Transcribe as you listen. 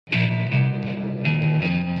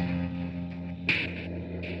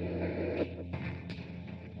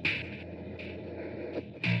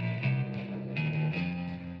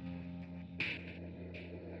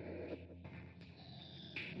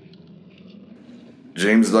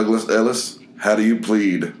James Douglas Ellis, how do you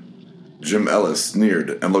plead? Jim Ellis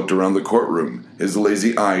sneered and looked around the courtroom, his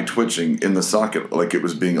lazy eye twitching in the socket like it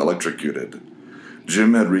was being electrocuted.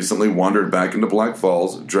 Jim had recently wandered back into Black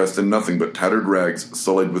Falls, dressed in nothing but tattered rags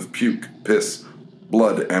sullied with puke, piss,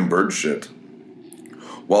 blood, and bird shit.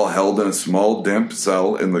 While held in a small, damp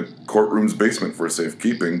cell in the courtroom's basement for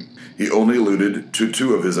safekeeping, he only alluded to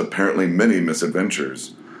two of his apparently many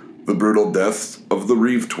misadventures. The brutal deaths of the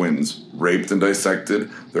Reeve twins, raped and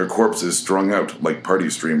dissected, their corpses strung out like party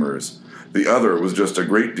streamers. The other was just a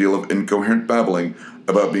great deal of incoherent babbling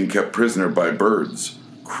about being kept prisoner by birds.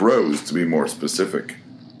 Crows, to be more specific.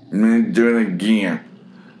 "Do it again,"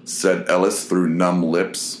 said Ellis through numb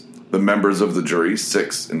lips. The members of the jury,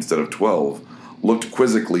 6 instead of 12, looked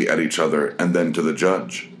quizzically at each other and then to the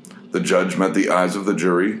judge. The judge met the eyes of the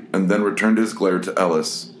jury and then returned his glare to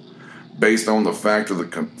Ellis. Based on the fact of the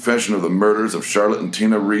confession of the murders of Charlotte and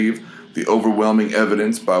Tina Reeve, the overwhelming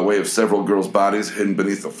evidence by way of several girls' bodies hidden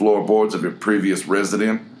beneath the floorboards of your previous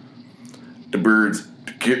residence, the birds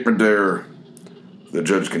to keep me there, the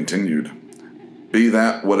judge continued. Be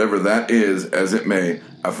that whatever that is, as it may,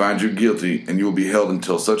 I find you guilty, and you will be held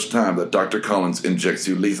until such time that Dr. Collins injects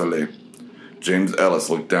you lethally. James Ellis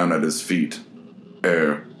looked down at his feet.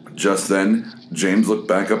 Just then, James looked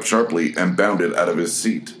back up sharply and bounded out of his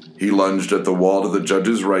seat. He lunged at the wall to the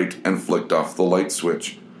judge's right and flicked off the light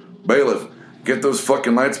switch. Bailiff, get those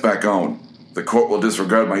fucking lights back on. The court will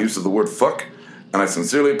disregard my use of the word fuck, and I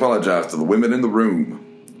sincerely apologize to the women in the room.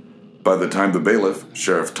 By the time the bailiff,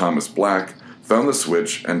 Sheriff Thomas Black, found the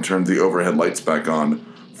switch and turned the overhead lights back on,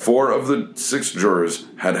 4 of the 6 jurors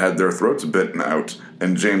had had their throats bitten out,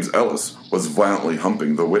 and James Ellis was violently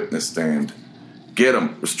humping the witness stand. Get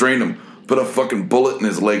him, restrain him, put a fucking bullet in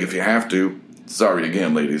his leg if you have to. Sorry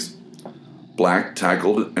again, ladies. Black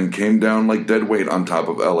tackled and came down like dead weight on top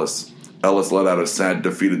of Ellis. Ellis let out a sad,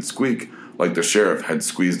 defeated squeak, like the sheriff had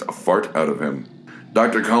squeezed a fart out of him.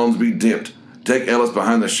 Dr. Collins be dipped. Take Ellis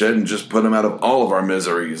behind the shed and just put him out of all of our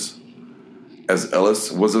miseries. As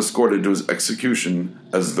Ellis was escorted to his execution,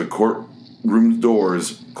 as the courtroom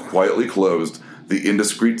doors quietly closed, the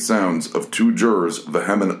indiscreet sounds of 2 jurors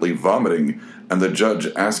vehemently vomiting and the judge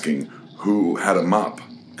asking who had a mop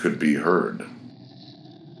could be heard.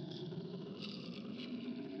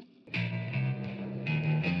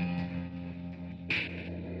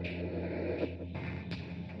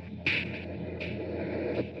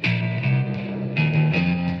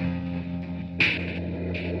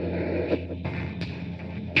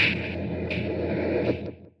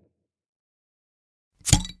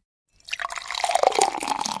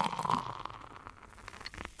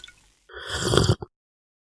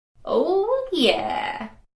 Oh, yeah.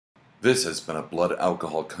 This has been a Blood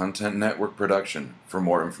Alcohol Content Network production. For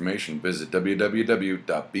more information, visit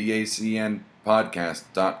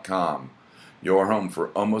www.bacnpodcast.com. Your home for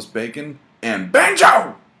Almost Bacon and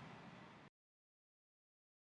Banjo!